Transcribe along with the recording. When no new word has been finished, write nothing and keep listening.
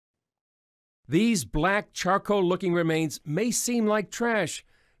These black charcoal-looking remains may seem like trash,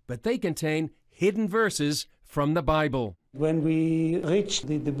 but they contain hidden verses from the Bible. When we reached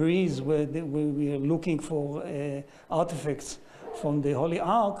the debris where we were looking for artifacts from the Holy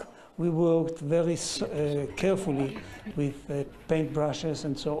Ark, we worked very carefully with paintbrushes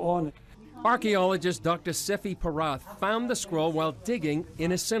and so on. Archaeologist Dr. Sefi Parath found the scroll while digging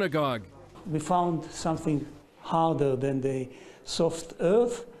in a synagogue. We found something harder than the soft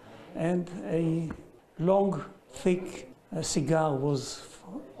earth, and a long, thick cigar was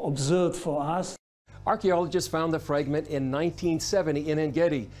observed for us. Archaeologists found the fragment in 1970 in Ein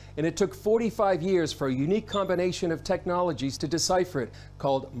Gedi, and it took 45 years for a unique combination of technologies to decipher it,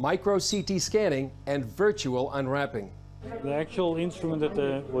 called micro-CT scanning and virtual unwrapping. The actual instrument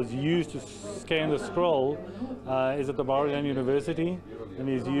that was used to scan the scroll is at the Bar-Ilan University, and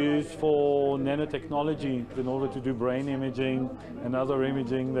is used for nanotechnology in order to do brain imaging and other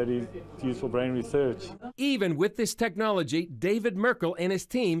imaging that is used for brain research. Even with this technology, David Merkel and his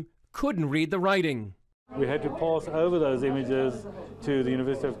team couldn't read the writing. We had to pass over those images to the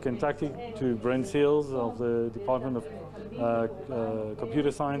University of Kentucky, to Brent Seals of the Department of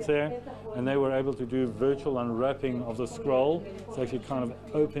Computer Science there, and they were able to do virtual unwrapping of the scroll. It's actually kind of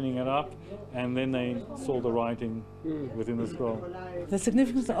opening it up, and then they saw the writing within the scroll. The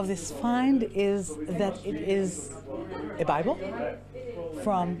significance of this find is that it is a Bible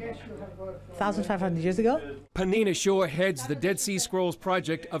from 1,500 years ago. Panina Shore heads the Dead Sea Scrolls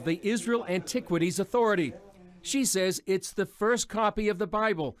project of the Israel Antiquities Authority. She says it's the first copy of the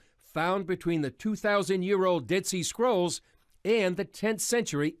Bible found between the 2,000-year-old Dead Sea Scrolls and the 10th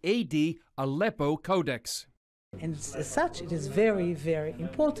century AD Aleppo Codex. And as such, it is very, very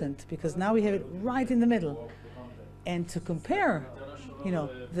important, because now we have it right in the middle. And to compare,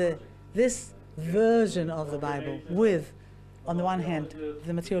 this version of the Bible with, on the one hand,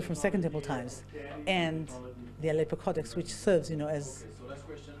 the material from Second Temple times and the Aleppo Codex, which serves, as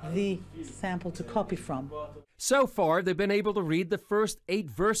the sample to copy from. So far, they've been able to read the first 8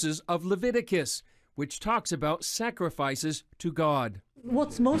 verses of Leviticus, which talks about sacrifices to God.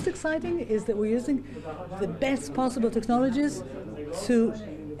 What's most exciting is that we're using the best possible technologies to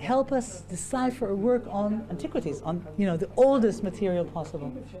help us decipher or work on antiquities, on the oldest material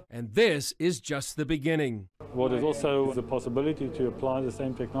possible. And this is just the beginning. What is also the possibility to apply the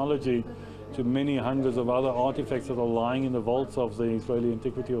same technology to many hundreds of other artifacts that are lying in the vaults of the Israeli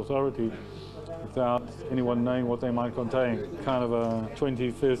Antiquity Authority without anyone knowing what they might contain. Kind of a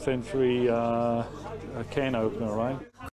 21st century can opener, right?